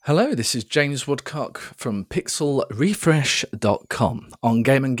Hello, this is James Woodcock from pixelrefresh.com on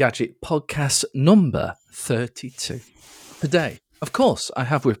Game and Gadget podcast number 32. Today, of course, I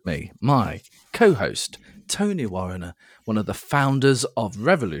have with me my co-host, Tony Warrener, one of the founders of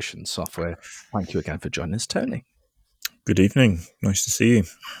Revolution Software. Thank you again for joining us, Tony. Good evening. Nice to see you.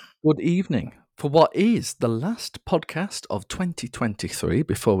 Good evening. For what is the last podcast of 2023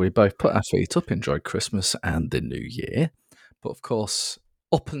 before we both put our feet up, enjoy Christmas and the New Year. But of course,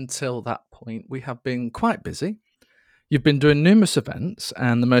 up until that point, we have been quite busy. You've been doing numerous events,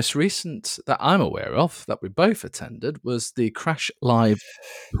 and the most recent that I'm aware of that we both attended was the Crash Live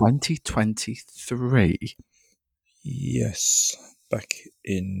 2023. Yes, back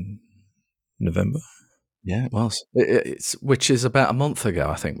in November. Yeah, it was. Which is about a month ago,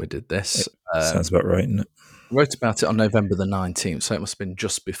 I think we did this. Sounds about right, isn't it? Wrote about it on November the 19th, so it must have been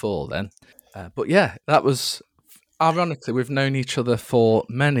just before then. But yeah, that was... Ironically, we've known each other for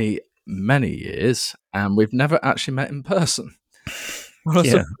many, many years, and we've never actually met in person.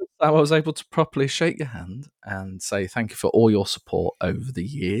 Yeah. I was able to properly shake your hand and say thank you for all your support over the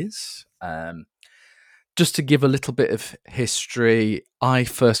years. Just to give a little bit of history, I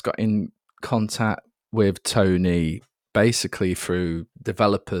first got in contact with Tony basically through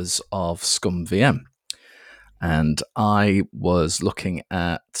developers of ScumVM. And I was looking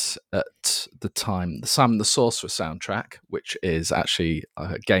at the time, the Sam the Sorcerer soundtrack, which is actually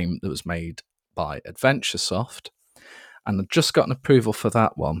a game that was made by AdventureSoft. And I'd just got an approval for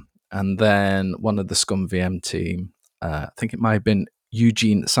that one. And then one of the ScumVM team, I think it might have been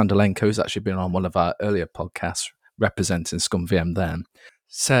Eugene Sandalenko, who's actually been on one of our earlier podcasts representing ScumVM then,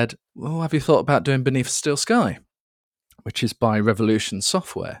 said, well, have you thought about doing Beneath Steel Sky? Which is by Revolution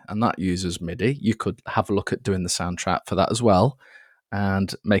Software, and that uses MIDI. You could have a look at doing the soundtrack for that as well,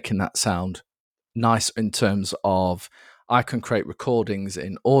 and making that sound nice in terms of I can create recordings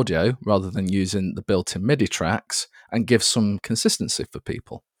in audio rather than using the built-in MIDI tracks and give some consistency for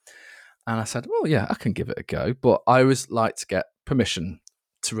people. And I said, well, yeah, I can give it a go, but I always like to get permission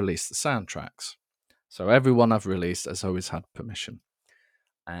to release the soundtracks. So everyone I've released has always had permission.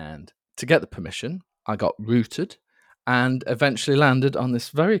 And to get the permission, I got routed and eventually landed on this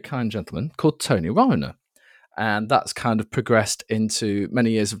very kind gentleman called Tony Warrener. And that's kind of progressed into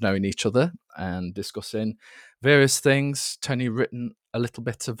many years of knowing each other and discussing various things. Tony written a little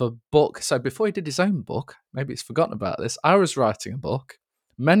bit of a book. So before he did his own book, maybe he's forgotten about this, I was writing a book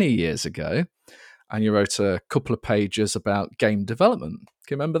many years ago, and you wrote a couple of pages about game development.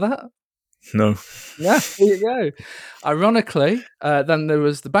 Can you remember that? No. Yeah, there you go. Ironically, then there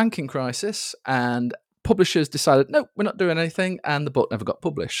was the banking crisis, and publishers decided, no, we're not doing anything, and the book never got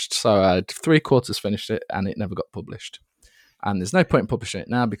published. So I had 3/4 finished it, and it never got published. And there's no point in publishing it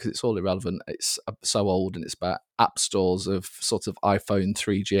now because it's all irrelevant. It's so old, and it's about app stores of sort of iPhone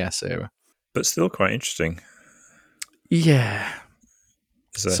 3GS era. But still quite interesting. Yeah.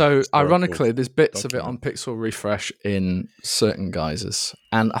 So ironically, there's bits of it on Pixel Refresh in certain guises.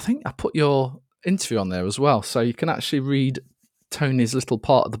 And I think I put your interview on there as well. So you can actually read Tony's little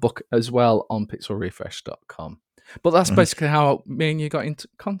part of the book as well on pixelrefresh.com. But that's basically how me and you got into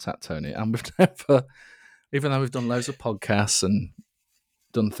contact, Tony. And we've never, even though we've done loads of podcasts and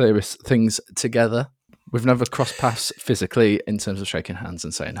done various things together, we've never crossed paths physically in terms of shaking hands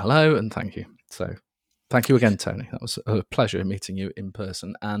and saying hello and thank you. So thank you again, Tony. That was a pleasure meeting you in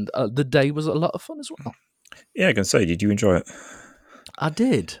person. And the day was a lot of fun as well. Yeah, I can say, did you enjoy it? I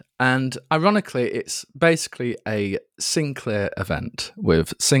did. And ironically, it's basically a Sinclair event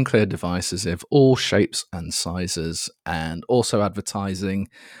with Sinclair devices of all shapes and sizes, and also advertising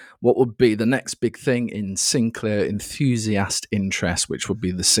what would be the next big thing in Sinclair enthusiast interest, which would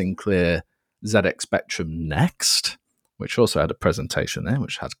be the Sinclair ZX Spectrum Next, which also had a presentation there,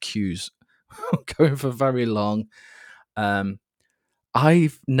 which had queues going for very long.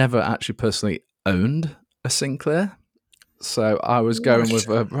 I've never actually personally owned a Sinclair. So I was going with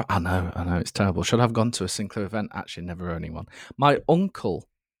I know, it's terrible. Should I have gone to a Sinclair event? Actually, never owning one. My uncle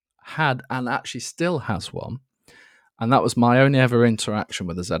had, and actually still has one, and that was my only ever interaction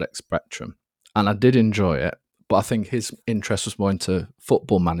with the ZX Spectrum. And I did enjoy it, but I think his interest was more into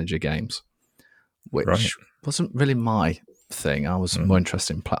football manager games, which wasn't really my thing. I was more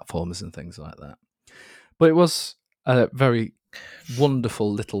interested in platformers and things like that. But it was a very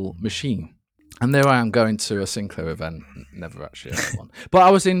wonderful little machine. And there I am going to a Sinclair event, never actually had one. But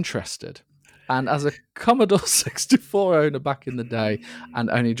I was interested. And as a Commodore 64 owner back in the day, and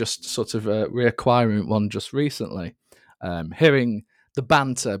only just sort of reacquiring one just recently, hearing the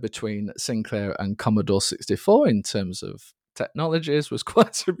banter between Sinclair and Commodore 64 in terms of technologies was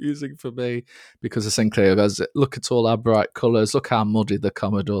quite amusing for me because the Sinclair goes, look at all our bright colours, look how muddy the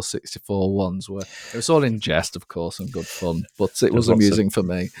Commodore 64 ones were. It was all in jest, of course, and good fun, but it There's was amusing for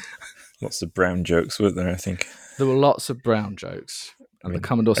me. lots of brown jokes, weren't there? I think there were lots of brown jokes. And the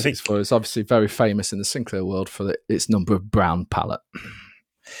Commodore 64 is obviously very famous in the Sinclair world for its number of brown palette.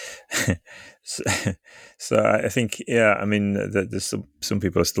 so I think, yeah, I mean, there's some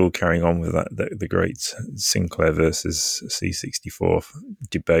people are still carrying on with that, the great Sinclair versus C64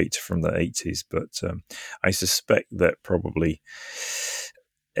 debate from the 80s, but I suspect that probably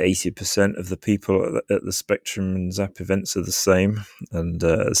 80% of the people at the Spectrum and Zap events are the same, and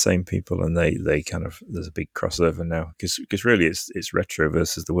the same people, and they kind of, there's a big crossover now because really it's retro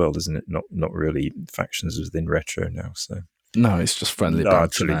versus the world, isn't it? Not really factions within retro now. So no, it's just friendly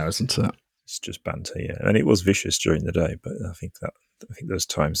banter now, isn't it? It's just banter, yeah. And it was vicious during the day, but I think those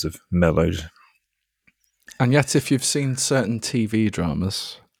times have mellowed. And yet, if you've seen certain TV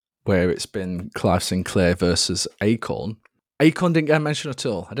dramas where it's been Clive Sinclair versus Acorn didn't get mentioned at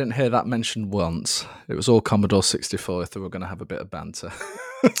all. I didn't hear that mentioned once. It was all Commodore 64 if they were going to have a bit of banter.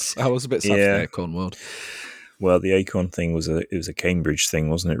 So I was a bit sad for the Acorn world. Well, the Acorn thing was a Cambridge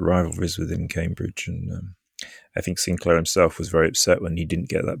thing, wasn't it? Rivalries within Cambridge, and I think Sinclair himself was very upset when he didn't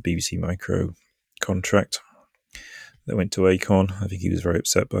get that BBC Micro contract that went to Acorn. I think he was very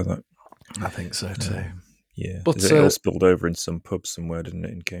upset by that. I think so too. Yeah, but it all spilled over in some pub somewhere, didn't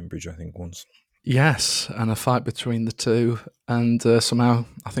it, in Cambridge, I think, once. Yes, and a fight between the two, and somehow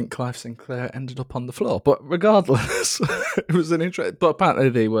I think Clive Sinclair ended up on the floor. But regardless, it was an interest. But apparently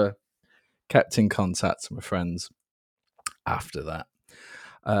they were kept in contact with friends after that.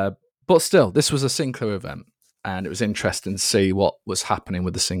 But still, this was a Sinclair event, and it was interesting to see what was happening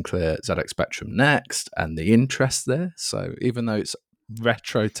with the Sinclair ZX Spectrum next and the interest there. So even though it's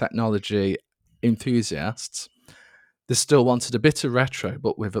retro technology enthusiasts, they still wanted a bit of retro,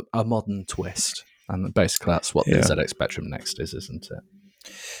 but with a modern twist. And basically that's what the ZX Spectrum next is, isn't it?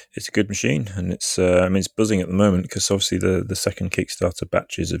 It's a good machine, and it's it's buzzing at the moment because obviously the second Kickstarter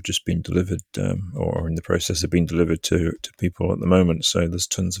batches have just been delivered or in the process of being delivered to people at the moment. So there's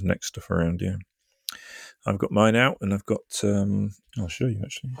tons of next stuff around. Yeah, I've got mine out, and I've got. I'll show you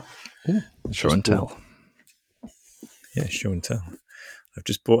actually. Ooh, show and tell. Yeah, show and tell. I've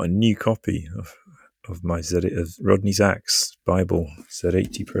just bought a new copy of my of Rodney Zach's Bible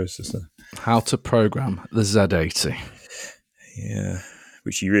Z80 processor. How to program the Z80. Yeah,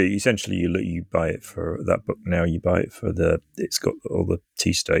 which you buy it for that book now. You buy it for it's got all the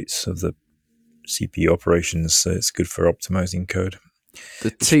T states of the CPU operations, so it's good for optimizing code.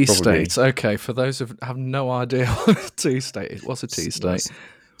 The T states, okay. For those who have no idea what a T state is, what's a T state?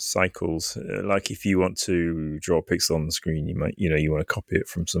 Cycles. Like if you want to draw a pixel on the screen, you might, you want to copy it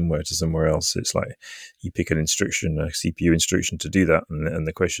from somewhere to somewhere else. It's like you pick an instruction, a CPU instruction to do that, and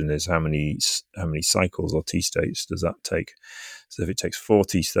the question is how many cycles or T states does that take? So if it takes 4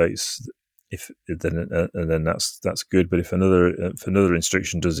 T states, then that's good. But if another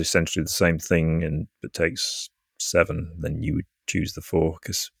instruction does essentially the same thing and it takes 7, then you would choose the 4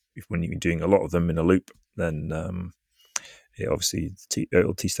 because when you're doing a lot of them in a loop, then obviously T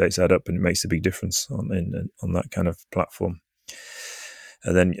states add up and it makes a big difference on that kind of platform.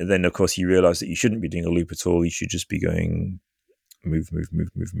 And then of course you realize that you shouldn't be doing a loop at all. You should just be going move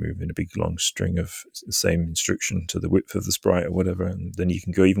in a big long string of the same instruction to the width of the sprite or whatever, and then you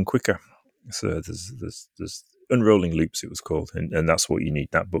can go even quicker. So there's unrolling loops, it was called, and that's what you need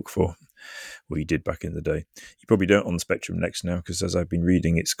that book for. What you did back in the day. You probably don't on the Spectrum Next now because, as I've been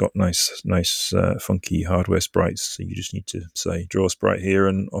reading, it's got nice funky hardware sprites. So you just need to say draw a sprite here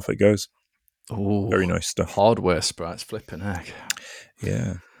and off it goes. Oh, very nice stuff. Hardware sprites, flipping heck.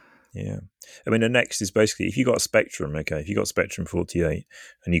 Yeah. I mean, the Next is basically if you got a Spectrum, if you got Spectrum 48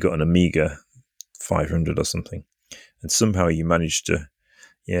 and you got an Amiga 500 or something, and somehow you managed to,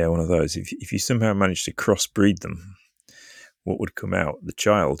 one of those. If you somehow managed to crossbreed them, what would come out? The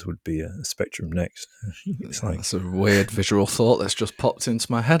child would be a Spectrum Next. It's like, that's a weird visual thought that's just popped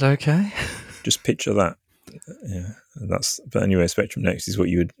into my head. Okay, just picture that. Yeah, but anyway, Spectrum Next is what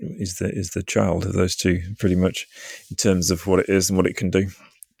is the child of those two, pretty much, in terms of what it is and what it can do.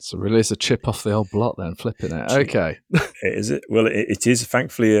 So really, it's a chip off the old block then, flipping it. Okay. Is it? Well, it is,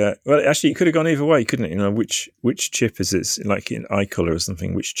 thankfully. Well, actually, it could have gone either way, couldn't it? Which chip is it? Like in iColor or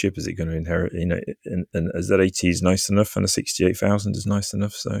something, which chip is it going to inherit? And a Z80 is nice enough, and a 68,000 is nice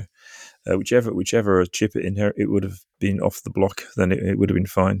enough. So whichever chip it inherit, it would have been off the block, then it would have been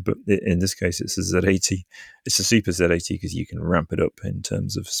fine. But in this case, it's a Z80. It's a super Z80 because you can ramp it up in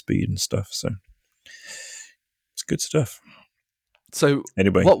terms of speed and stuff. So it's good stuff. So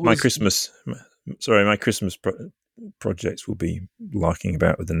anyway, my Christmas projects we'll be larking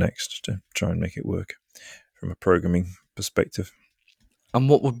about with the next to try and make it work from a programming perspective. And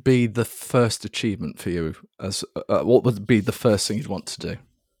what would be the first achievement for you? As what would be the first thing you'd want to do?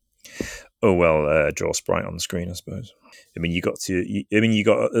 Oh well, draw a sprite on the screen, I suppose. I mean,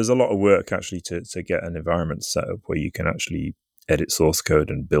 there's a lot of work actually to get an environment set up where you can actually edit source code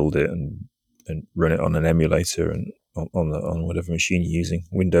and build it and run it on an emulator and on whatever machine you're using,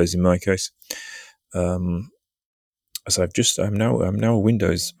 Windows in my case. So I'm now a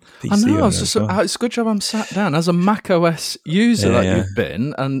Windows I PC know. owner as well. It's a good job I'm sat down as a Mac OS user you've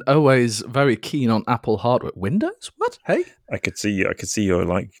been, and always very keen on Apple hardware. Windows? What? Hey, I could see you're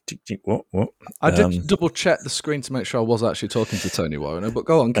like, what? I did double check the screen to make sure I was actually talking to Tony Warner. But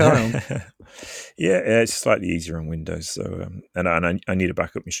go on, carry on. Yeah, it's slightly easier on Windows. So, and I need a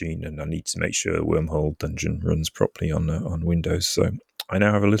backup machine, and I need to make sure Wormhole Dungeon runs properly on Windows. So I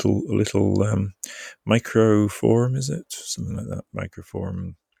now have a little micro forum, is it something like that? Micro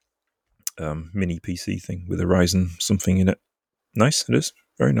forum mini PC thing with a Ryzen something in it. Nice, it is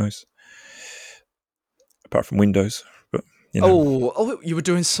very nice. Apart from Windows, but you know. Oh, you were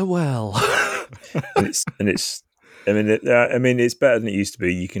doing so well. and it's. I mean, it's better than it used to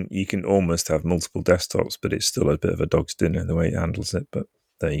be. You can almost have multiple desktops, but it's still a bit of a dog's dinner the way it handles it. But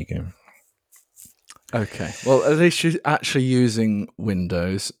there you go. Okay. Well, at least you're actually using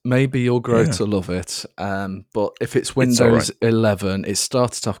Windows. Maybe you'll grow to love it. But if it's Windows 11, it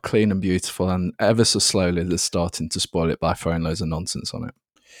started off clean and beautiful, and ever so slowly they're starting to spoil it by throwing loads of nonsense on it.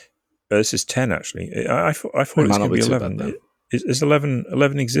 This is 10, actually. I thought it was going to be 11. Is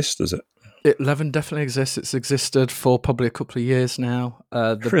 11 exist, does it? 11 definitely exists. It's existed for probably a couple of years now.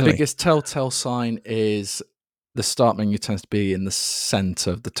 The biggest telltale sign is the start menu tends to be in the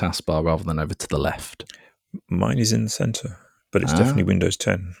center of the taskbar rather than over to the left. Mine is in the center, but it's definitely Windows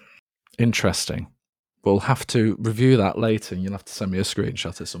 10. Interesting. We'll have to review that later, and you'll have to send me a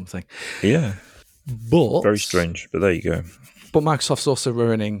screenshot or something. Yeah. But very strange, but there you go. But Microsoft's also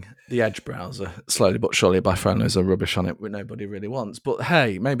ruining the Edge browser slowly but surely by throwing loads of rubbish on it which nobody really wants. But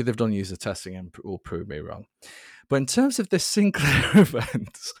hey, maybe they've done user testing and will prove me wrong. But in terms of this Sinclair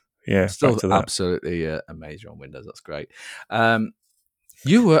event, still absolutely amazing on Windows. That's great.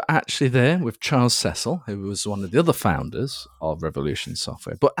 You were actually there with Charles Cecil, who was one of the other founders of Revolution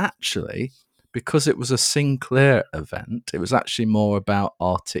Software. But actually, because it was a Sinclair event, it was actually more about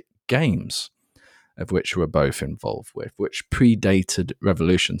Arctic Games, of which we're both involved with, which predated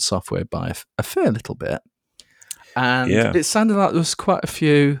Revolution Software by a fair little bit. And it sounded like there was quite a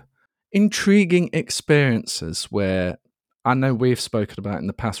few intriguing experiences where I know we've spoken about in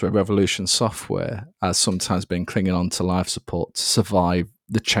the past where Revolution Software has sometimes been clinging on to live support to survive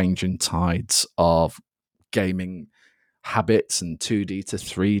the changing tides of gaming habits and 2D to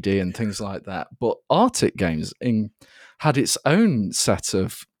 3D and things like that. But Arctic Games had its own set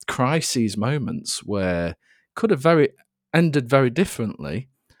of crises moments where could have ended very differently,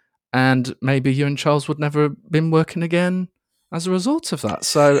 and maybe you and Charles would never have been working again as a result of that.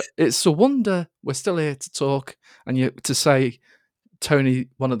 So it's a wonder we're still here to talk and to say Tony,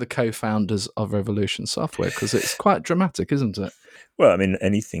 one of the co-founders of Revolution Software, because it's quite dramatic, isn't it? Well, I mean,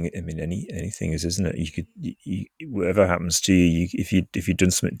 anything is, isn't it? Whatever happens to you, if you'd done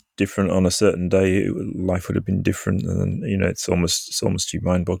something different on a certain day, life would have been different. And then, it's almost too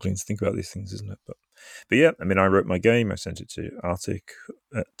mind-boggling to think about these things, isn't it? But yeah, I mean, I wrote my game. I sent it to Arctic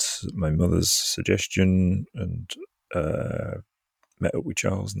at my mother's suggestion, and met up with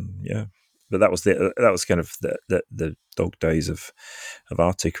Charles, and yeah. But that was kind of the dog days of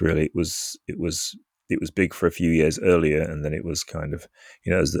Arctic. Really, it was big for a few years earlier, and then it was kind of,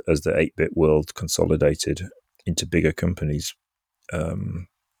 as the 8-bit world consolidated into bigger companies,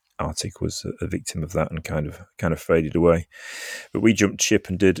 Arctic was a victim of that and kind of faded away. But we jumped ship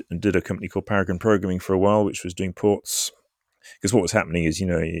and did a company called Paragon Programming for a while, which was doing ports. Because what was happening is,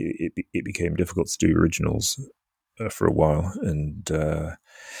 it became difficult to do originals for a while, and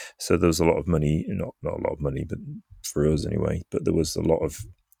so there was a lot of money, not a lot of money, but for us anyway. But there was a lot of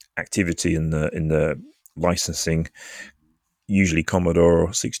activity in the licensing, usually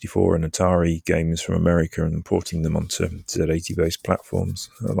Commodore 64 and Atari games from America, and porting them onto Z80 based platforms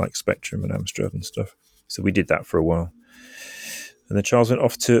like Spectrum and Amstrad and stuff. So we did that for a while, and then Charles went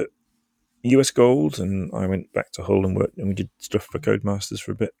off to US Gold, and I went back to Hull and worked, and we did stuff for Codemasters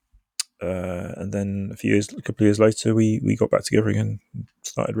for a bit. And then a couple of years later, we got back together again and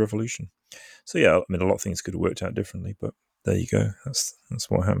started Revolution. So yeah, I mean, a lot of things could have worked out differently, but there you go. That's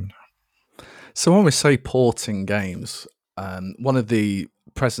what happened. So when we say porting games, one of the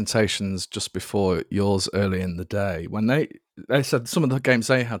presentations just before yours early in the day, when they said some of the games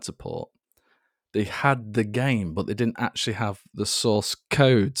they had to port, they had the game, but they didn't actually have the source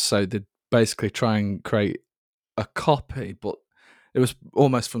code. So they'd basically try and create a copy, but it was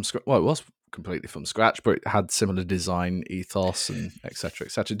almost from scratch. Well, it was completely from scratch, but it had similar design ethos and etc.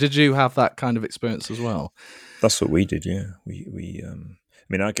 etc. Did you have that kind of experience as well? That's what we did. Yeah, we. I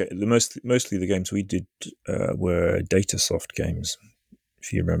mean, I get mostly the games we did were DataSoft games.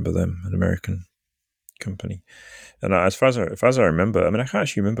 If you remember them, an American company. And as far as I remember, I mean, I can't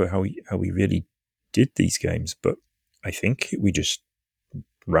actually remember how we really did these games, but I think we just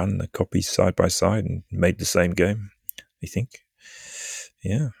ran the copies side by side and made the same game. I think,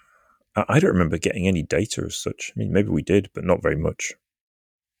 yeah. I don't remember getting any data as such. I mean, maybe we did, but not very much.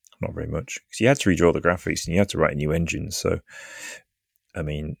 Not very much, because you had to redraw the graphics and you had to write a new engine. So, I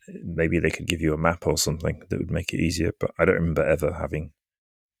mean, maybe they could give you a map or something that would make it easier. But I don't remember ever having.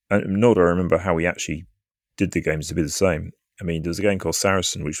 Nor do I remember how we actually did the games to be the same. I mean, there was a game called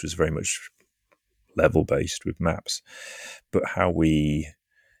Saracen, which was very much level based with maps, but how we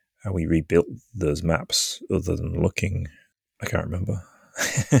rebuilt those maps other than looking, I can't remember.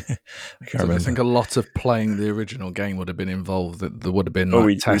 I think a lot of playing the original game would have been involved. There would have been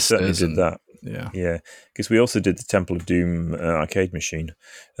we certainly did that. Yeah, because we also did the Temple of Doom arcade machine,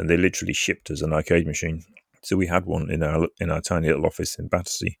 and they literally shipped us an arcade machine. So we had one in our tiny little office in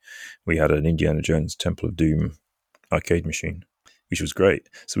Battersea. We had an Indiana Jones Temple of Doom arcade machine, which was great.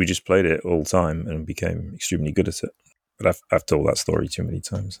 So we just played it all the time and became extremely good at it. But I've told that story too many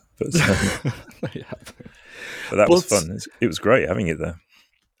times. But but that was fun. It was great having it there.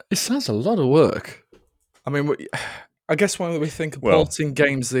 It sounds a lot of work. I mean, I guess when we think of porting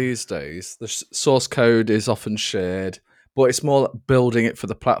games these days, the source code is often shared, but it's more like building it for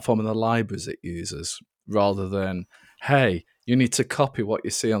the platform and the libraries it uses, rather than, hey, you need to copy what you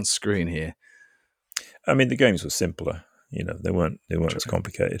see on screen here. I mean, the games were simpler. They weren't as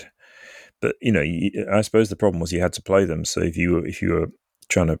complicated. But I suppose the problem was you had to play them. So if you were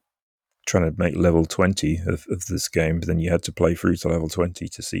trying to make level 20 of this game, then you had to play through to level 20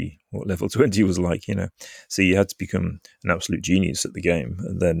 to see what level 20 was like. So you had to become an absolute genius at the game,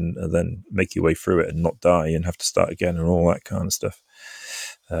 and then make your way through it and not die and have to start again and all that kind of stuff.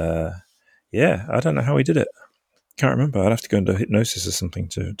 I don't know how we did it. Can't remember. I'd have to go into hypnosis or something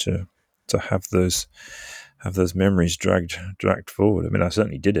to have those memories dragged forward. I mean, I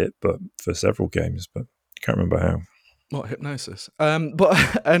certainly did it, but for several games, but I can't remember how. What, hypnosis?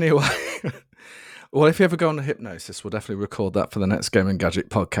 But anyway, well, if you ever go on a hypnosis, we'll definitely record that for the next Game and Gadget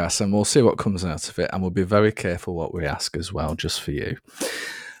podcast, and we'll see what comes out of it, and we'll be very careful what we ask as well, just for you.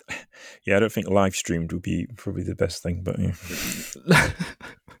 Yeah, I don't think live streamed would be probably the best thing, but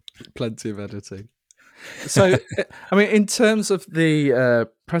plenty of editing. So, I mean, in terms of the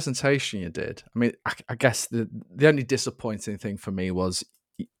presentation you did, I mean, I guess the only disappointing thing for me was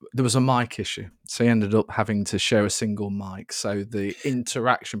there was a mic issue. So you ended up having to share a single mic. So the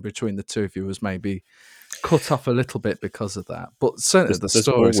interaction between the two of you was maybe cut off a little bit because of that. But certainly the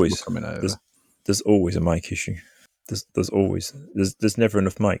stories were coming over. There's always a mic issue. There's never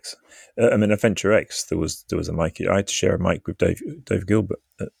enough mics. I mean, Adventure X, there was a mic. I had to share a mic with Dave Gilbert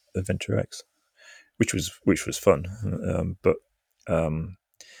at Adventure X, which was fun. But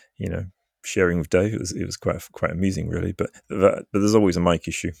sharing with Dave, it was quite amusing, really. But there's always a mic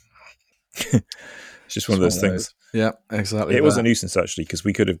issue. It's just one of those things. Yeah, exactly. It was a nuisance actually, because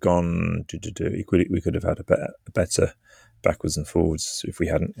we could have gone we could have had a better backwards and forwards if we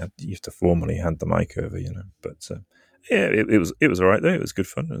hadn't you have to formally hand the mic over, But it was all right though. It was good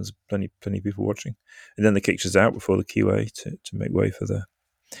fun. There was plenty of people watching, and then they kicked us out before the QA to make way for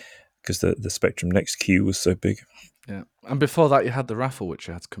because the Spectrum Next queue was so big. Yeah, and before that you had the raffle, which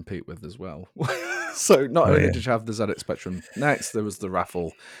you had to compete with as well. So not only did you have the ZX Spectrum Next, there was the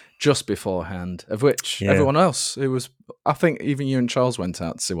raffle just beforehand, of which everyone else who was, I think even you and Charles went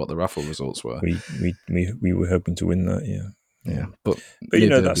out to see what the raffle results were. We were hoping to win that, yeah. But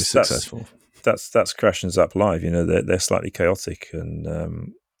that's successful. That's Crash and Zap Live. They're slightly chaotic,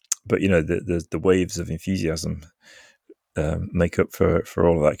 and but the waves of enthusiasm make up for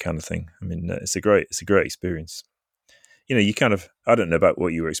all of that kind of thing. I mean, it's a great experience. You kind of, I don't know about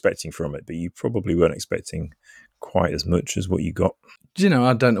what you were expecting from it, but you probably weren't expecting quite as much as what you got.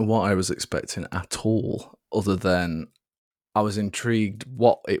 I don't know what I was expecting at all, other than I was intrigued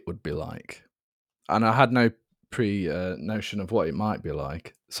what it would be like. And I had no notion of what it might be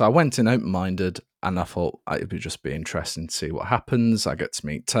like. So I went in open-minded, and I thought it would just be interesting to see what happens. I get to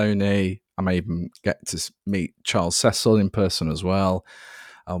meet Tony. I may even get to meet Charles Cecil in person as well.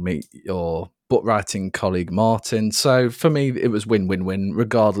 I'll meet your book writing colleague Martin. So for me, it was win-win-win,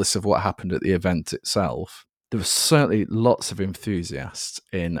 regardless of what happened at the event itself. there was certainly lots of enthusiasts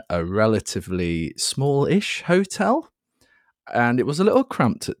in a relatively small-ish hotel, and it was a little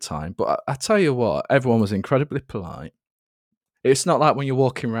cramped at time. But I tell you what, everyone was incredibly polite. It's not like when you're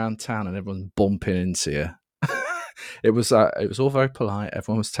walking around town and everyone's bumping into you. It was all very polite.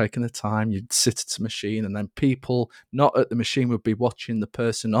 Everyone was taking the time. You'd sit at a machine, and then people not at the machine would be watching the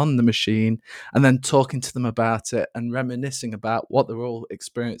person on the machine, and then talking to them about it and reminiscing about what they were all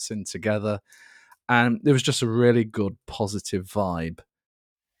experiencing together. And there was just a really good, positive vibe.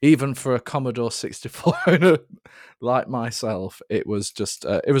 Even for a Commodore 64 owner like myself, it was just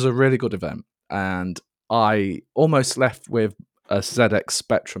it was a really good event, and I almost left with a ZX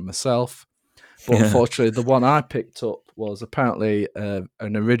Spectrum myself. But unfortunately, the one I picked up was apparently an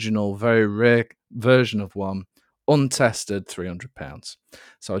original, very rare version of one, untested, £300.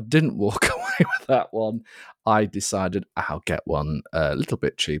 So I didn't walk away with that one. I decided I'll get one a little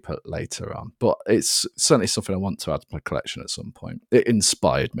bit cheaper later on. But it's certainly something I want to add to my collection at some point. It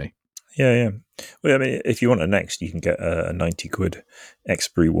inspired me. Yeah. Well, I mean, if you want a next, you can get a 90 quid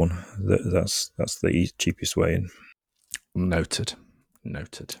Expiry one. That's the cheapest way in. Noted.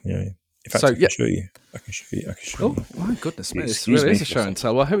 Yeah. In fact, I can show you. I can show you. Oh, my goodness me. This really is a show and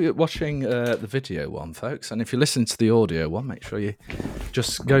tell. Well, I hope you're watching the video one, folks. And if you're listening to the audio one, make sure you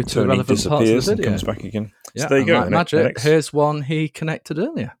just go to relevant parts of the video. And comes back again. Yeah, so there you go. Like magic, here's one he connected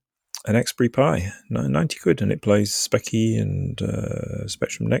earlier. An Xperia Pi, 90 quid, and it plays Specky and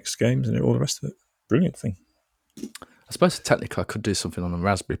Spectrum Next games and all the rest of it. Brilliant thing. I suppose technically I could do something on a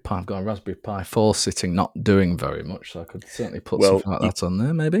Raspberry Pi. I've got a Raspberry Pi 4 sitting, not doing very much, so I could certainly put something like that on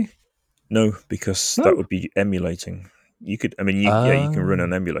there, maybe. No, because that would be emulating. You could, I mean, you can run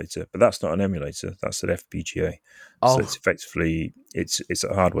an emulator, but that's not an emulator. That's an FPGA. So it's effectively, it's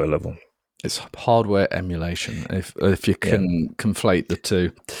at hardware level. It's hardware emulation. If you can conflate the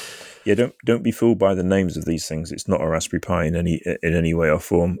two. Yeah, don't be fooled by the names of these things. It's not a Raspberry Pi in any way or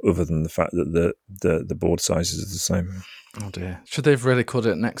form, other than the fact that the board sizes are the same. Oh dear! Should they have really called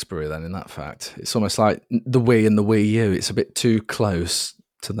it an Xperia then? In that fact, it's almost like the Wii and the Wii U. It's a bit too close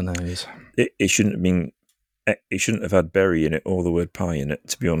to the nose. It shouldn't have been. It shouldn't have had berry in it or the word pie in it,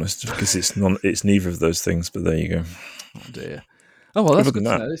 to be honest, because it's neither of those things. But there you go. Oh dear. Oh well, that's good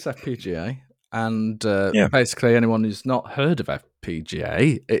to know. It's FPGA, and basically anyone who's not heard of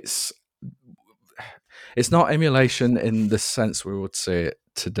FPGA, it's not emulation in the sense we would see it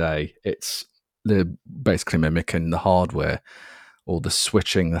today. It's basically mimicking the hardware or the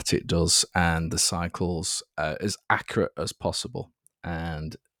switching that it does and the cycles as accurate as possible.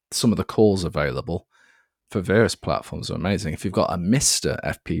 And some of the calls available for various platforms are amazing. If you've got a Mr.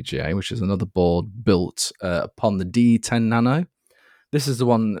 FPGA, which is another board built upon the D10 Nano, this is the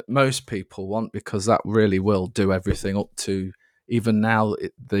one that most people want because that really will do everything up to, even now,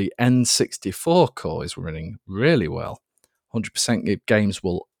 the N64 core is running really well. 100% games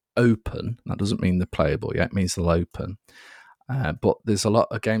will open. That doesn't mean they're playable yet. It means they'll open. But there's a lot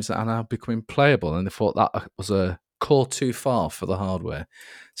of games that are now becoming playable, and they thought that was a core too far for the hardware.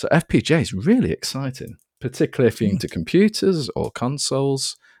 So FPGA is really exciting, particularly if you're into computers or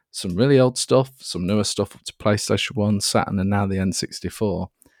consoles. Some really old stuff, some newer stuff up to PlayStation 1, Saturn, and now the N64.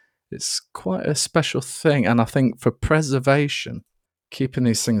 It's quite a special thing, and I think for preservation, keeping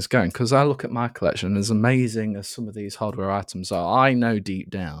these things going, because I look at my collection, as amazing as some of these hardware items are, I know deep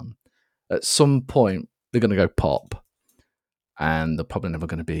down, at some point, they're going to go pop, and they're probably never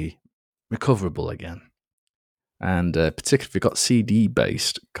going to be recoverable again. And particularly if you've got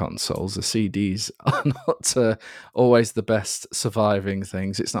CD-based consoles, the CDs are not always the best surviving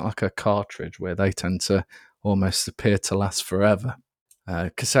things. It's not like a cartridge where they tend to almost appear to last forever.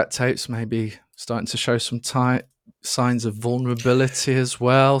 Cassette tapes may be starting to show some signs of vulnerability as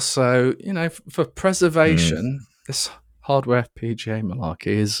well. So, for preservation, this hardware FPGA malarkey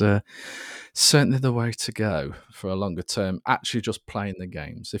is certainly the way to go for a longer term, actually just playing the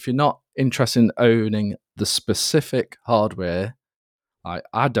games. If you're not interested in owning the specific hardware,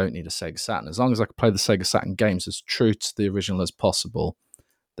 I don't need a Sega Saturn. As long as I can play the Sega Saturn games as true to the original as possible,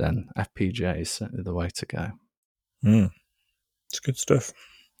 then FPGA is certainly the way to go. It's good stuff.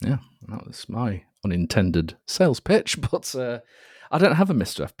 Yeah, that was my unintended sales pitch, but I don't have a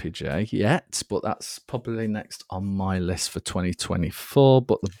Mr. FPGA yet, but that's probably next on my list for 2024,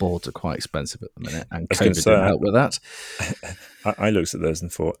 but the boards are quite expensive at the minute, and COVID didn't help with that. I looked at those and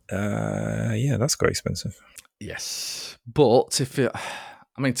thought, that's quite expensive. Yes, but to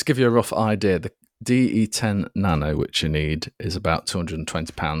give you a rough idea, the DE10 Nano, which you need, is about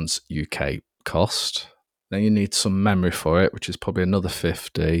 £220 UK cost. Then you need some memory for it, which is probably another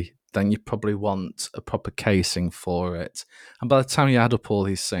 50. then you probably want a proper casing for it. And by the time you add up all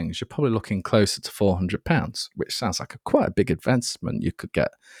these things, you're probably looking closer to £400, which sounds like quite a big investment. You could get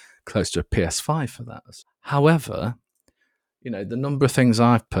close to a PS5 for that. However, the number of things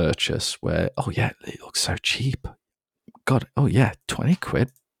I've purchased where, oh yeah, it looks so cheap. God, oh yeah, 20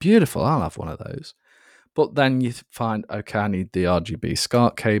 quid. Beautiful. I'll have one of those. But then you find, okay, I need the RGB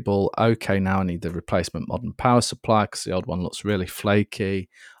SCART cable. Okay, now I need the replacement modern power supply because the old one looks really flaky.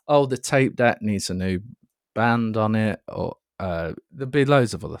 Oh, the tape deck needs a new band on it. Or there'll be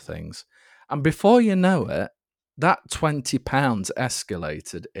loads of other things. And before you know it, that £20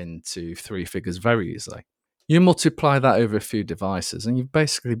 escalated into three figures very easily. You multiply that over a few devices and you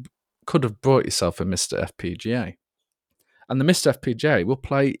basically could have bought yourself a Mr. FPGA. And the Mr. FPGA will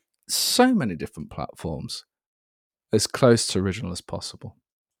play so many different platforms as close to original as possible.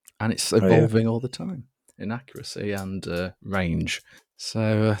 And it's evolving all the time in accuracy and range.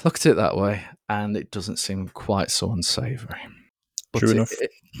 So look at it that way, and it doesn't seem quite so unsavoury. True enough.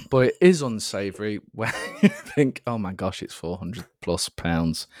 But it is unsavoury when you think, oh my gosh, it's £400 plus.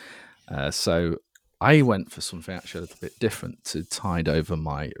 So I went for something actually a little bit different to tide over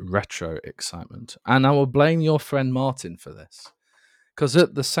my retro excitement. And I will blame your friend Martin for this. Because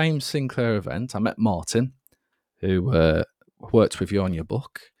at the same Sinclair event, I met Martin, who worked with you on your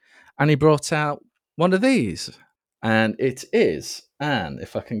book, and he brought out one of these. And it is, and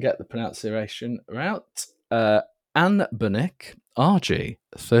if I can get the pronunciation right, Anbernic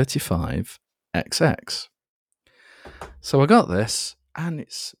RG35XX. So I got this, and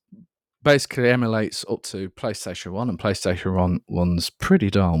it's basically emulates up to PlayStation 1, and PlayStation 1's pretty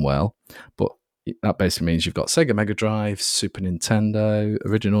darn well, but that basically means you've got Sega Mega Drive, Super Nintendo,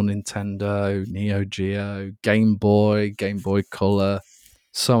 original Nintendo, Neo Geo, Game Boy Color,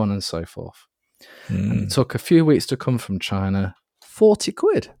 so on and so forth. And it took a few weeks to come from China, 40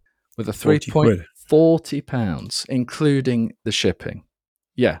 quid, with a 3.40 pounds, including the shipping.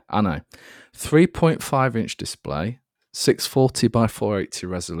 Yeah, I know. 3.5-inch display, 640 by 480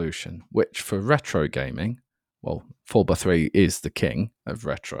 resolution, which for retro gaming, well, 4x3 is the king of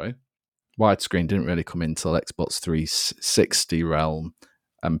retro. Widescreen didn't really come in until Xbox 360 realm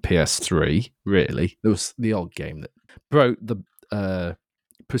and PS3, really. There was the odd game that broke the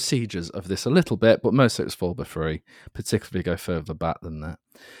procedures of this a little bit, but most of it was 4x3, particularly go further back than that.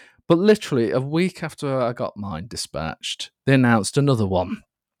 But literally a week after I got mine dispatched, they announced another one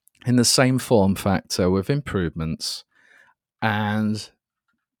in the same form factor with improvements, and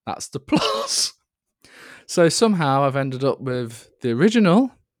that's the Plus. So somehow I've ended up with the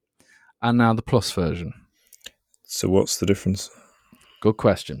original and now the Plus version. So what's the difference? Good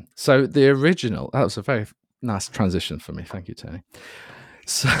question. So the original, that was a very nice transition for me. Thank you, Tony.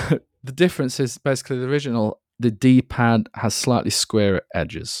 So the difference is basically the original, the D-pad has slightly squarer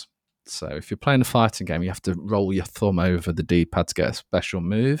edges. So if you're playing a fighting game, you have to roll your thumb over the D-pad to get a special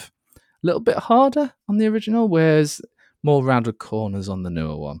move. A little bit harder on the original, whereas more rounded corners on the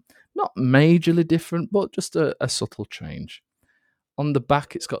newer one. Not majorly different, but just a subtle change. On the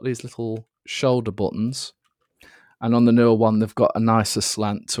back, it's got these little shoulder buttons. And on the newer one, they've got a nicer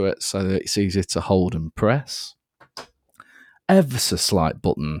slant to it so that it's easier to hold and press. Ever so slight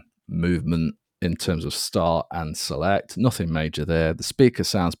button movement in terms of start and select. Nothing major there. The speaker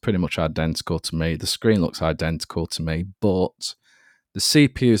sounds pretty much identical to me. The screen looks identical to me, but the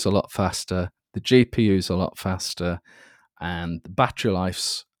CPU is a lot faster. The GPU is a lot faster. And the battery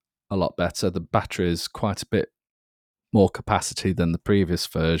life's a lot better. The battery is quite a bit more capacity than the previous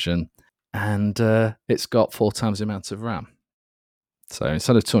version. And it's got 4 times the amount of RAM. So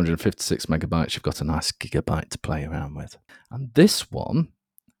instead of 256 megabytes, you've got a nice gigabyte to play around with. And this one,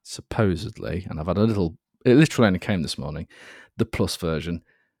 supposedly, and I've had a little, it literally only came this morning, the Plus version,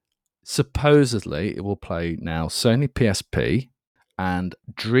 supposedly it will play now Sony PSP and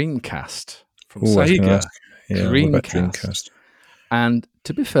Dreamcast from Sega. Dreamcast. And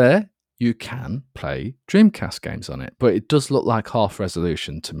to be fair, you can play Dreamcast games on it, but it does look like half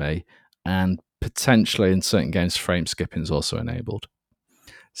resolution to me, and potentially in certain games, frame skipping is also enabled.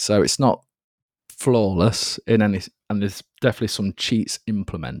 So it's not flawless in any, and there's definitely some cheats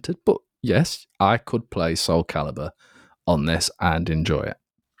implemented. But yes, I could play Soul Calibur on this and enjoy it.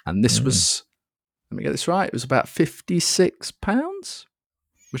 And this was, let me get this right, it was about £56,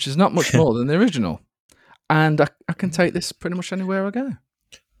 which is not much more than the original. And I can take this pretty much anywhere I go.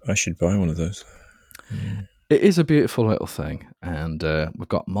 I should buy one of those. It is a beautiful little thing, and we've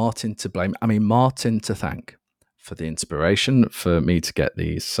got Martin to blame. I mean, Martin to thank for the inspiration for me to get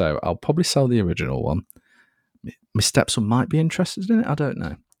these. So I'll probably sell the original one. My stepson might be interested in it. I don't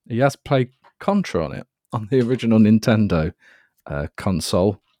know. He has played Contra on it, on the original Nintendo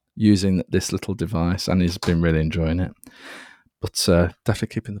console. using this little device, and he's been really enjoying it. But definitely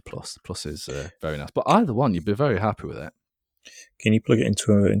keeping the Plus. The Plus is very nice. But either one, you'd be very happy with it. Can you plug it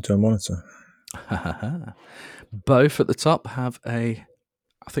into a monitor? Both at the top have I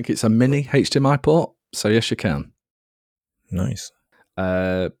think it's a mini HDMI port. So yes, you can. Nice.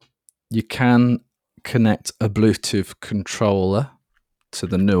 You can connect a Bluetooth controller to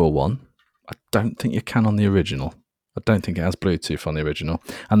the newer one. I don't think you can on the original. I don't think it has Bluetooth on the original.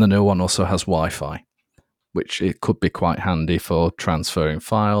 And the newer one also has Wi-Fi, which it could be quite handy for transferring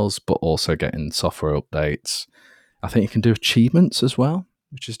files, but also getting software updates. I think you can do achievements as well,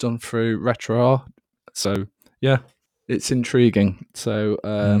 which is done through RetroR. So, yeah, it's intriguing. So,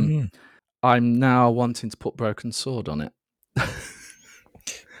 I'm now wanting to put Broken Sword on it.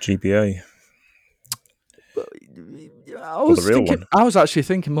 GBA. I was actually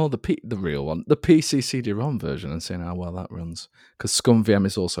thinking more the real one, the PC CD-ROM version, and seeing how well that runs. Because ScumVM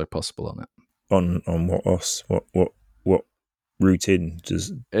is also possible on it. On what OS? What routine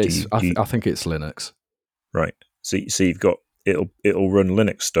does? I think it's Linux. Right. So you've got it'll run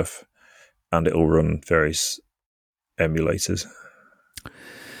Linux stuff, and it'll run various emulators.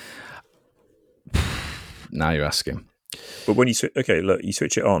 Now you're asking. But when you you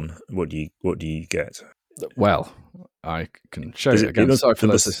switch it on. What do you get? Well, I can show you again. Sorry for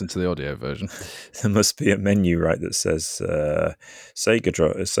those listening to the audio version. There must be a menu, right, that says Sega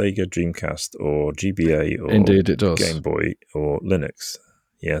Dreamcast or GBA or Indeed, it does. Game Boy or Linux.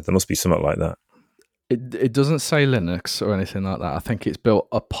 Yeah, there must be something like that. It doesn't say Linux or anything like that. I think it's built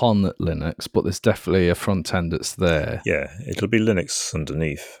upon Linux, but there's definitely a front end that's there. Yeah, it'll be Linux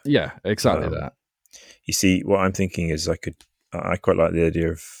underneath. Yeah, exactly that. You see, what I'm thinking is I quite like the idea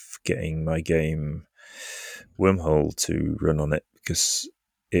of getting my game Wormhole to run on it, because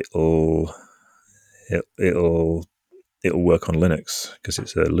it'll work on Linux, because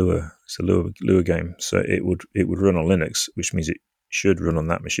it's a Lua game, so it would run on Linux, which means it should run on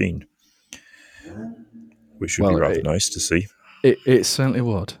that machine, which would be rather nice to see. It certainly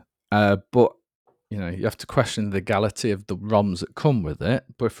would, but you have to question the legality of the ROMs that come with it.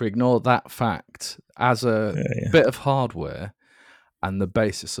 But if we ignore that fact, as a bit of hardware and the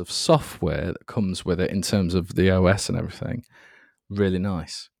basis of software that comes with it in terms of the OS and everything, really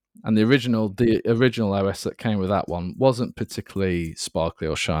nice. And the original OS that came with that one wasn't particularly sparkly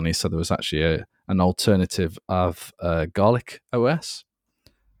or shiny, so there was actually an alternative of Garlic OS,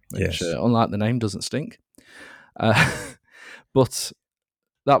 which, unlike the name, doesn't stink. But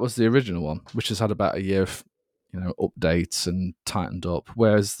that was the original one, which has had about a year of updates and tightened up,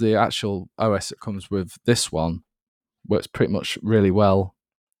 whereas the actual OS that comes with this one works pretty much really well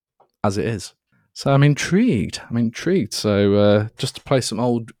as it is. So I'm intrigued. So just to play some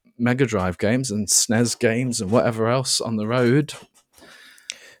old Mega Drive games and SNES games and whatever else on the road.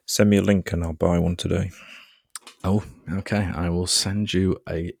 Send me a link and I'll buy one today. Oh, okay. I will send you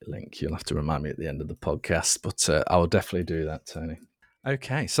a link. You'll have to remind me at the end of the podcast, but I will definitely do that, Tony.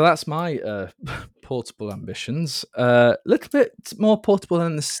 Okay, so that's my portable ambitions. A little bit more portable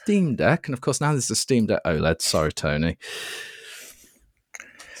than the Steam Deck, and of course now there's the Steam Deck OLED. Sorry, Tony.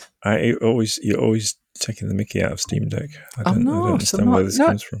 You're always taking the mickey out of Steam Deck. I don't understand where this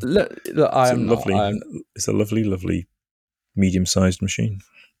comes from. It's a lovely, medium-sized machine.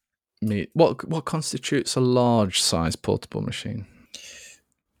 What constitutes a large-sized portable machine?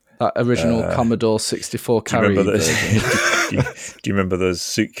 That original Commodore 64 carry version. Do you remember those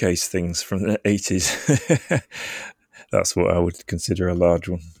suitcase things from the 80s? That's what I would consider a large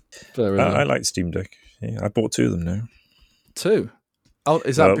one. I like Steam Deck. Yeah, I bought 2 of them now. 2? Oh,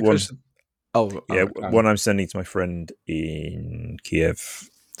 is that because... One I'm sending to my friend in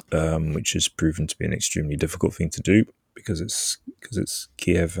Kiev, which has proven to be an extremely difficult thing to do because it's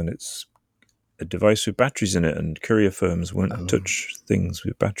Kiev and it's a device with batteries in it, and courier firms won't touch things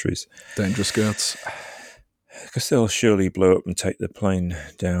with batteries. Dangerous goods. Because they'll surely blow up and take the plane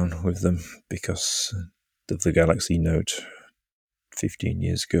down with them because of the Galaxy Note 15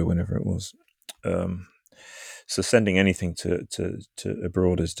 years ago, whenever it was. So sending anything to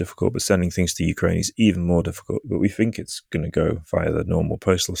abroad is difficult, but sending things to Ukraine is even more difficult. But we think it's going to go via the normal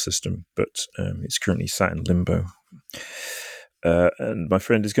postal system, but it's currently sat in limbo. And my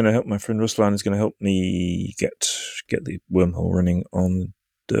friend Ruslan is going to help me get the Wormhole running on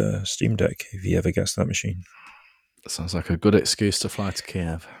the Steam Deck if he ever gets that machine. That sounds like a good excuse to fly to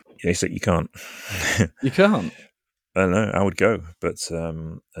Kiev. Yeah, except you can't. You can't? I don't know. I would go, but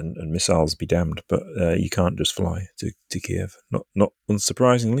and missiles be damned. But you can't just fly to Kiev. Not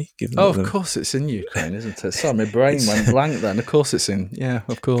unsurprisingly, given Oh, that of the course it's in Ukraine, isn't it? Sorry, my brain went blank then. Of course it's in. Yeah,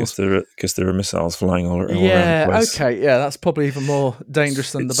 of course. because there are missiles flying all around the Yeah, place. okay, yeah, that's probably even more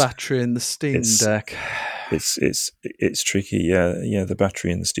dangerous than the It's battery in the Steam it's Deck. it's tricky. Yeah. The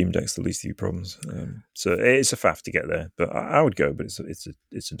battery and the Steam Deck's the least of your problems. So it's a faff to get there, but I would go. But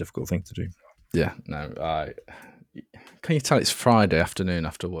it's a difficult thing to do. Yeah, no, can you tell it's Friday afternoon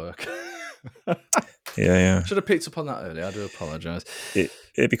after work? Yeah. Should have picked up on that earlier. I do apologise.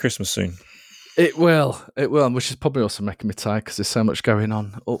 It'll be Christmas soon. It will, which is probably also making me tired because there's so much going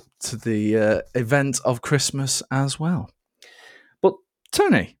on up to the event of Christmas as well. But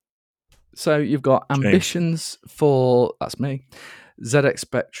Tony, so you've got James, ambitions for, that's me, ZX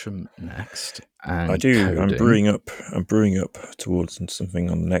Spectrum next, and I do. coding. I'm brewing up towards something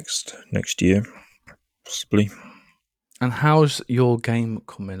on next year, possibly. And how's your game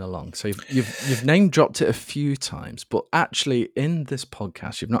coming along? So you've name dropped it a few times, but actually in this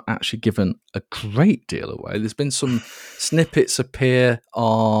podcast, you've not actually given a great deal away. There's been some snippets appear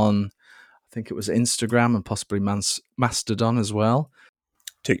on, I think it was Instagram and possibly Mastodon as well.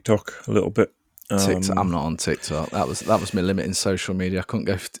 TikTok a little bit. TikTok, I'm not on TikTok. That was my limit in social media. I couldn't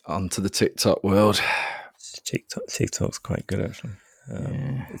go onto the TikTok world. TikTok's quite good actually.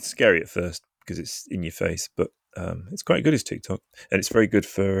 Yeah. It's scary at first because it's in your face, but it's quite good as TikTok, and it's very good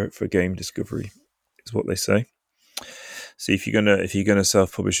for game discovery, is what they say. So if you're gonna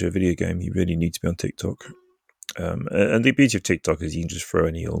self-publish a video game, you really need to be on TikTok. And the beauty of TikTok is you can just throw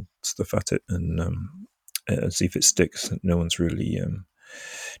any old stuff at it and see if it sticks. No one's really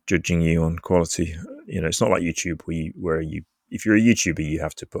judging you on quality. It's not like YouTube where if you're a YouTuber, you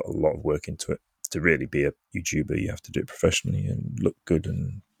have to put a lot of work into it. To really be a YouTuber, you have to do it professionally and look good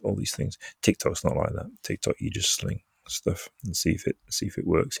and all these things. TikTok's not like that. TikTok, you just sling stuff and see if it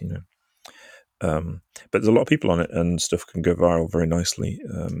works. But there's a lot of people on it, and stuff can go viral very nicely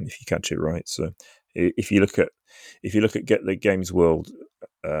if you catch it right. So if you look at Get the Games World,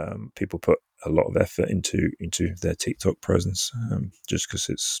 people put a lot of effort into their TikTok presence, just because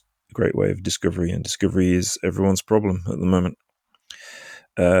it's a great way of discovery, and discovery is everyone's problem at the moment.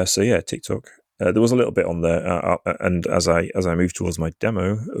 So yeah, TikTok. There was a little bit on there, and as I move towards my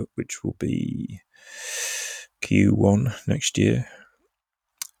demo, which will be Q1 next year,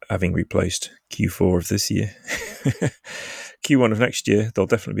 having replaced Q4 of this year, Q1 of next year, there'll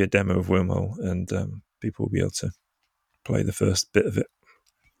definitely be a demo of Wormhole, and people will be able to play the first bit of it,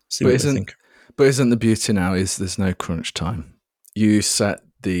 see what they think. But isn't the beauty now is there's no crunch time. You set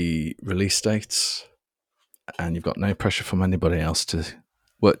the release dates, and you've got no pressure from anybody else to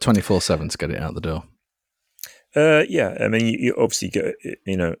work 24/7 to get it out the door. Yeah, I mean, you obviously get,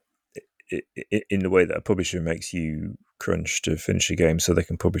 in the way that a publisher makes you crunch to finish a game so they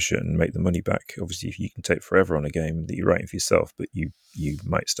can publish it and make the money back. Obviously, if you can take forever on a game that you're writing for yourself, but you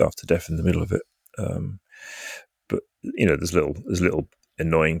might starve to death in the middle of it. But there's little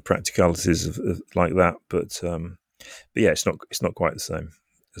annoying practicalities of like that. But yeah, it's not quite the same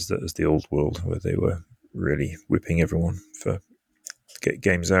as the old world where they were really whipping everyone to get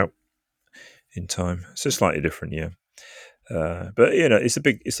games out in time. It's just slightly different, yeah. But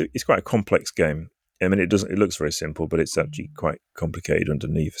it's quite a complex game. I mean, it looks very simple, but it's actually quite complicated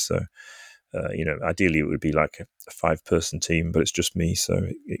underneath. So, ideally it would be like a 5-person team, but it's just me, so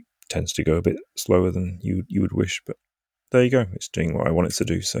it tends to go a bit slower than you would wish. But there you go. It's doing what I want it to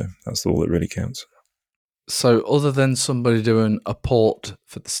do, so that's all that really counts. So, other than somebody doing a port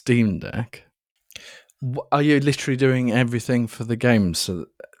for the Steam Deck, are you literally doing everything for the game? So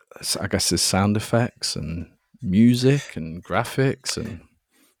I guess there's sound effects and music and graphics, and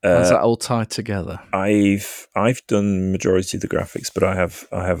how's that all tied together? I've done majority of the graphics, but I have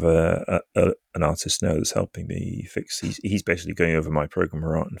an artist now that's helping me fix. He's basically going over my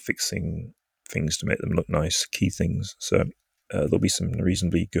programmer art and fixing things to make them look nice, key things. So there'll be some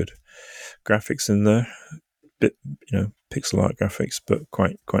reasonably good graphics in there, bit pixel art graphics, but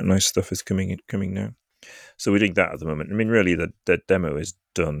quite nice stuff is coming now. So we're doing that at the moment. I mean, really, the demo is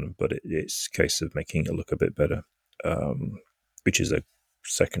done, but it's a case of making it look a bit better, which is a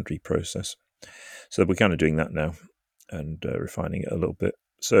secondary process. So we're kind of doing that now and refining it a little bit.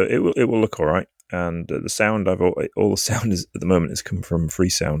 So it will look all right. And the sound, all the sound is at the moment has come from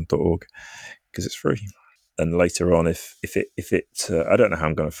freesound.org because it's free. And later on, if it I don't know how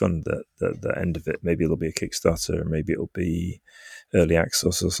I'm going to fund the end of it. Maybe it'll be a Kickstarter, or maybe it'll be early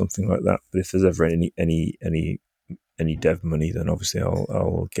access or something like that. But if there's ever any dev money, then obviously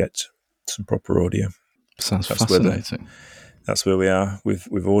I'll get some proper audio. Sounds fascinating. That's where we are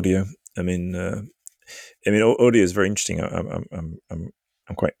with audio. I mean, I mean, audio is very interesting.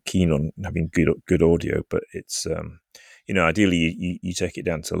 I'm quite keen on having good audio, but it's ideally you take it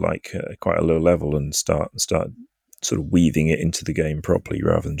down to like quite a low level and start sort of weaving it into the game properly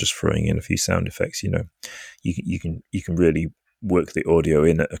rather than just throwing in a few sound effects. You can really work the audio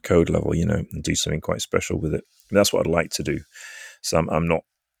in at a code level, and do something quite special with it. And that's what I'd like to do. So I'm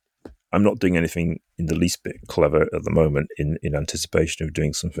not doing anything in the least bit clever at the moment in anticipation of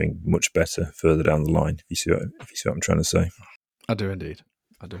doing something much better further down the line. If you see what I'm trying to say. I do indeed.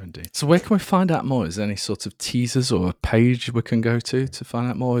 So where can we find out more? Is there any sort of teasers or a page we can go to find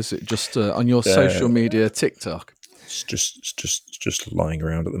out more? Is it just on your social media, TikTok? It's just lying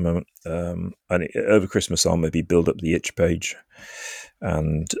around at the moment. And over Christmas, I'll maybe build up the itch page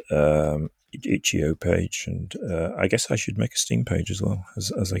and itch.io page, and I guess I should make a Steam page as well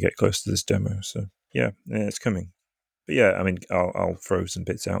as I get close to this demo. So yeah, it's coming. But yeah, I mean, I'll throw some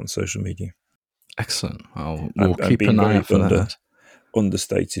bits out on social media. Excellent. We'll keep an eye out for that.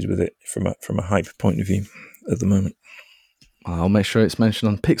 Understated with it from a hype point of view at the moment. I'll make sure it's mentioned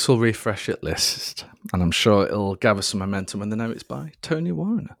on Pixel Refresh It list, and I'm sure it'll gather some momentum when they know it's by Tony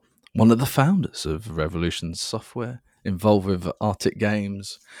Warner, one of the founders of Revolution Software, involved with Arctic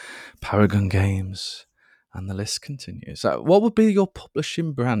Games, Paragon Games, and the list continues. So what would be your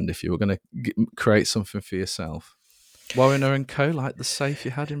publishing brand if you were going to create something for yourself? Warner & Co., like the safe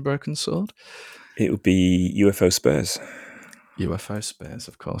you had in Broken Sword? It would be UFO Spares. UFO Spares,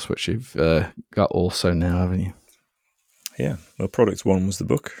 of course, which you've got also now, haven't you? Yeah. Well, Product 1 was the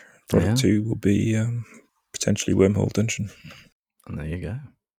book. Product 2 will be potentially Wormhole Dungeon. And there you go.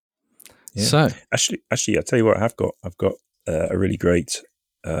 Yeah. So, actually, I tell you what, I've got a really great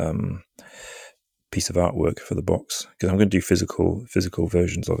piece of artwork for the box, because I'm going to do physical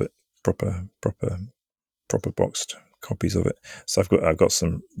versions of it, proper boxed copies of it. So I've got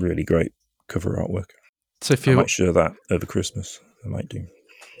some really great cover artwork. So I might share that over Christmas. I might do.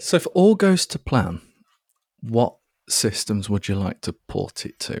 So if all goes to plan, what systems would you like to port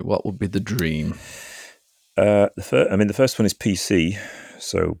it to? What would be the dream? The first one is PC.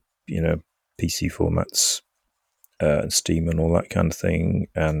 So, PC formats and Steam and all that kind of thing,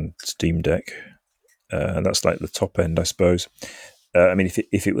 and Steam Deck. And that's like the top end, I suppose.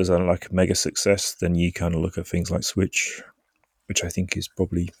 If it was like a mega success, then you kind of look at things like Switch, which I think is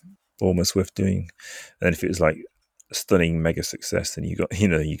probably almost worth doing. And if it was like a stunning mega success, then you got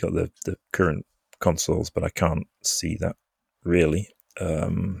the current consoles, but I can't see that really.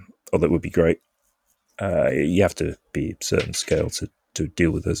 Although it would be great. You have to be a certain scale to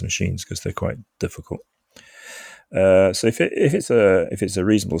deal with those machines because they're quite difficult. So if it's a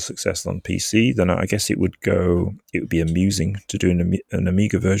reasonable success on PC, then I guess it would be amusing to do an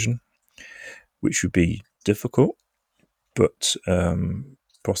Amiga version, which would be difficult, but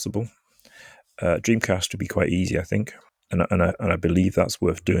possible. Dreamcast would be quite easy, I think, and I believe that's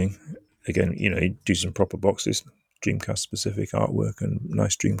worth doing. Again, do some proper boxes, Dreamcast specific artwork, and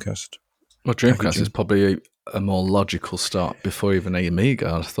nice Dreamcast. Well, Dreamcast is probably a more logical start before even a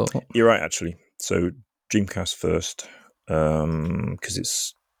Amiga, I thought. You're right, actually. So Dreamcast first, because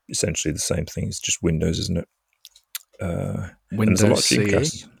it's essentially the same thing. It's just Windows, isn't it? Windows there's a lot of CE.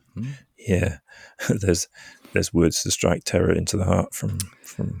 Dreamcasts. Yeah, there's words to strike terror into the heart from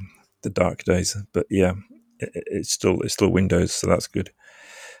the dark days. But yeah, it's still Windows, so that's good.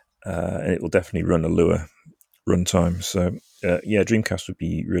 And it will definitely run a Lua runtime. So Dreamcast would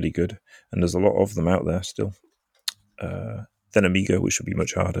be really good, and there's a lot of them out there still. Then Amiga, which would be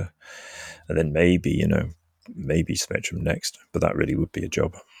much harder, and then maybe Spectrum next, but that really would be a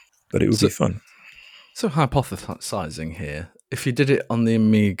job. But it would be fun. So hypothesizing here, if you did it on the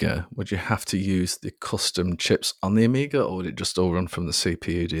Amiga, would you have to use the custom chips on the Amiga, or would it just all run from the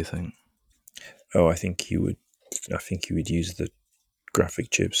CPU, do you think? Oh, I think you would use the graphic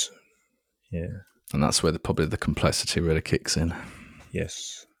chips. Yeah. And that's where probably the complexity really kicks in.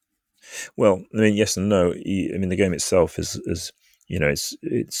 Yes. Well, I mean, yes and no. I mean, the game itself is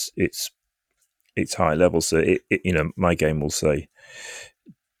it's high level. So my game will say,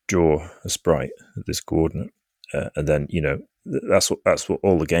 draw a sprite at this coordinate, and then that's what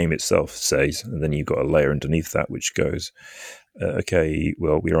all the game itself says, and then you've got a layer underneath that which goes, okay,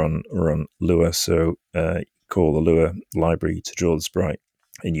 well we're on Lua, so call the Lua library to draw the sprite,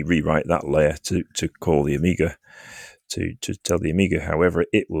 and you rewrite that layer to call the Amiga to tell the Amiga however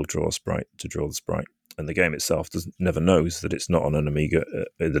it will draw a sprite to draw the sprite. And the game itself never knows that it's not on an Amiga,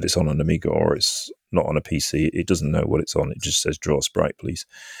 that it's on an Amiga or it's not on a PC. It doesn't know what it's on. It just says draw a sprite, please.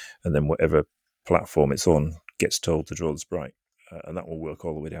 And then whatever platform it's on gets told to draw the sprite. And that will work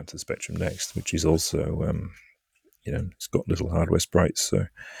all the way down to the Spectrum Next, which is also, it's got little hardware sprites. So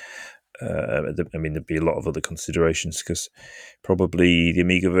there'd be a lot of other considerations because probably the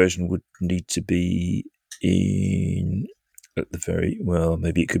Amiga version would need to be in at the very well.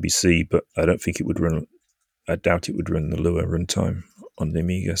 Maybe it could be C, but I don't think it would run. I doubt it would run the Lua runtime on the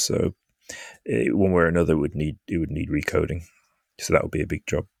Amiga. So one way or another, it would need recoding. So that would be a big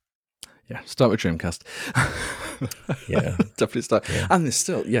job. Yeah, start with Dreamcast. Yeah, definitely start. Yeah. And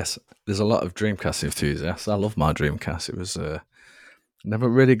there's a lot of Dreamcast enthusiasts. I love my Dreamcast. It was never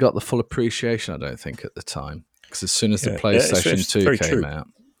really got the full appreciation, I don't think, at the time. Because as soon as the PlayStation 2 came out,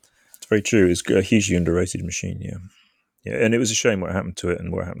 it's very true. It's a hugely underrated machine. Yeah, and it was a shame what happened to it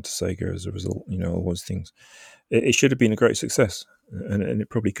and what happened to Sega as a result. All those things. It should have been a great success, and it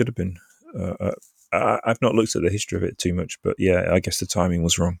probably could have been. I've not looked at the history of it too much, but yeah, I guess the timing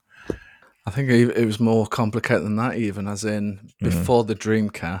was wrong. I think it was more complicated than that, even as in before the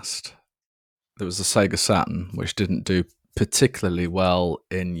Dreamcast, there was the Sega Saturn, which didn't do particularly well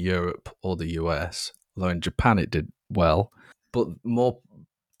in Europe or the US, although in Japan it did well. But more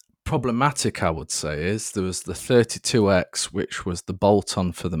problematic, I would say, is there was the 32X, which was the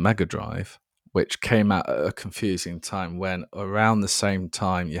bolt-on for the Mega Drive, which came out at a confusing time when around the same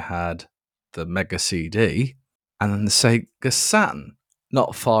time you had the Mega CD and then the Sega Saturn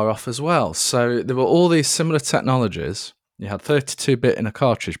not far off as well. So there were all these similar technologies. You had 32-bit in a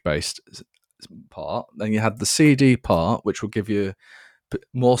cartridge-based part. Then you had the CD part, which would give you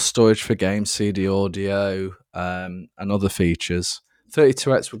more storage for games, CD audio, and other features.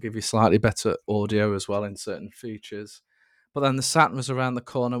 32X would give you slightly better audio as well in certain features. But then the Saturn was around the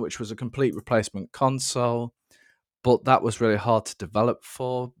corner, which was a complete replacement console. But that was really hard to develop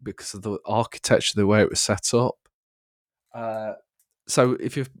for because of the architecture, the way it was set up. So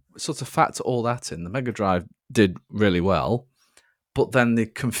if you sort of factor all that in, the Mega Drive did really well, but then they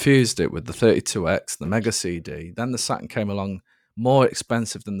confused it with the 32X, the Mega CD. Then the Saturn came along more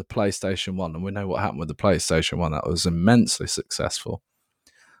expensive than the PlayStation 1, and we know what happened with the PlayStation 1. That was immensely successful.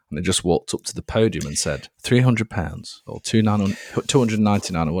 And they just walked up to the podium and said, £300 or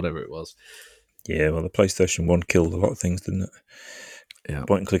 $299 or whatever it was. Yeah, well, the PlayStation 1 killed a lot of things, didn't it? Yeah.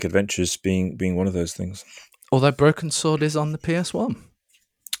 Point-and-click adventures being one of those things. Although Broken Sword is on the PS1.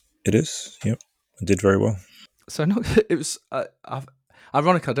 It is, yep. It did very well. So it was...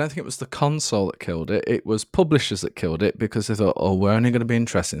 Ironic, I don't think it was the console that killed it. It was publishers that killed it because they thought, we're only going to be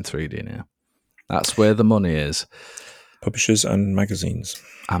interested in 3D now. That's where the money is. Publishers and magazines.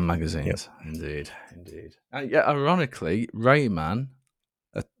 And magazines, yep. Indeed. Ironically, Rayman,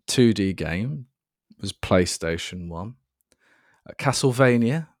 a 2D game, was PlayStation 1.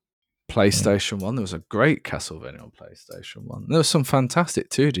 Castlevania, PlayStation 1. There was a great Castlevania on PlayStation 1. There were some fantastic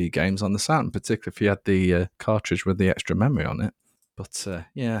 2D games on the Saturn, particularly if you had the cartridge with the extra memory on it. But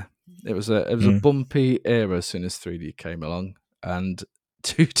it was a bumpy era as soon as 3D came along, and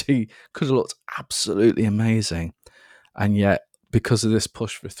 2D could have looked absolutely amazing. And yet, because of this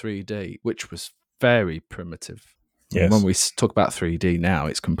push for 3D, which was very primitive. Yes. When we talk about 3D now,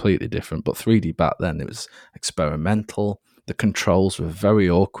 it's completely different. But 3D back then, it was experimental. The controls were very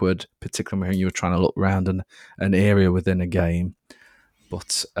awkward, particularly when you were trying to look around an area within a game.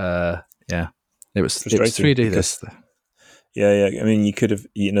 But it was 3D. Yeah. I mean, you could have,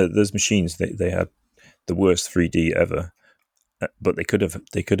 those machines, they had the worst 3D ever, but they could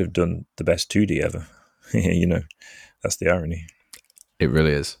have done the best 2D ever. That's the irony. It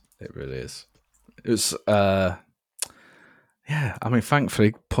really is. It was, I mean,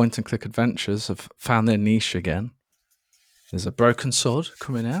 thankfully, point-and-click adventures have found their niche again. There's a Broken Sword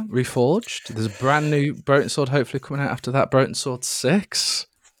coming out, reforged. There's a brand new Broken Sword hopefully coming out after that, Broken Sword 6.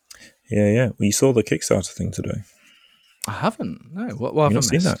 Yeah. Well, you saw the Kickstarter thing today. I haven't. No. What have I missed?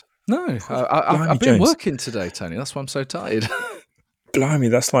 Seen that? No. I've been working today, Tony. That's why I'm so tired. Blimey,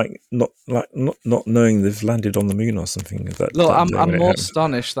 that's like not knowing they've landed on the moon or something. Look, I'm more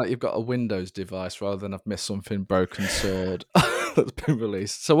astonished that you've got a Windows device rather than I've missed something Broken Sword that's been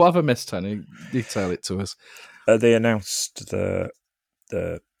released. So what have I missed, Tony? Detail it to us. They announced the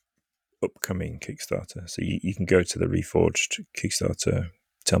upcoming Kickstarter, so you can go to the Reforged Kickstarter.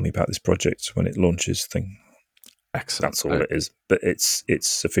 Tell me about this project when it launches thing. Excellent. That's all it is, but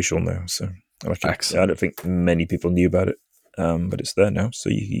it's official now. So excellent. I don't think many people knew about it. But it's there now, so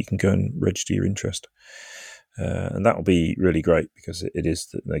you can go and register your interest, and that will be really great because it is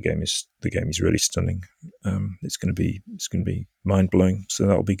the game is really stunning. It's going to be mind blowing, so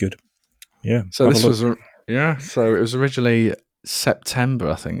that will be good. Yeah. So this was So it was originally September,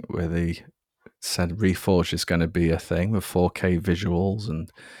 I think, where they said Reforged is going to be a thing with 4K visuals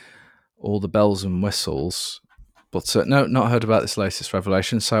and all the bells and whistles. But no, not heard about this latest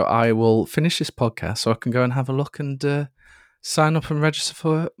revelation. So I will finish this podcast so I can go and have a look and sign up and register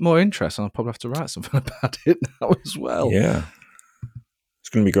for more interest, and I'll probably have to write something about it now as well. Yeah. It's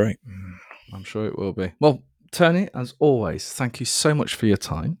going to be great. I'm sure it will be. Well, Tony, as always, thank you so much for your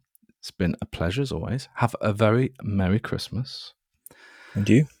time. It's been a pleasure as always. Have a very Merry Christmas. And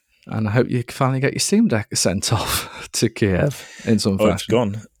you? And I hope you finally get your Steam Deck sent off to Kiev in some fashion. It's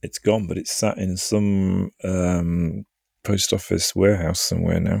gone. It's gone, but it's sat in some post office warehouse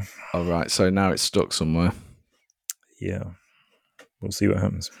somewhere now. All right, so now it's stuck somewhere. Yeah. We'll see what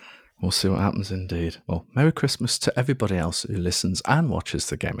happens. We'll see what happens indeed. Well, Merry Christmas to everybody else who listens and watches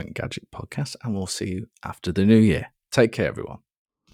the Gaming Gadget podcast, and we'll see you after the new year. Take care, everyone.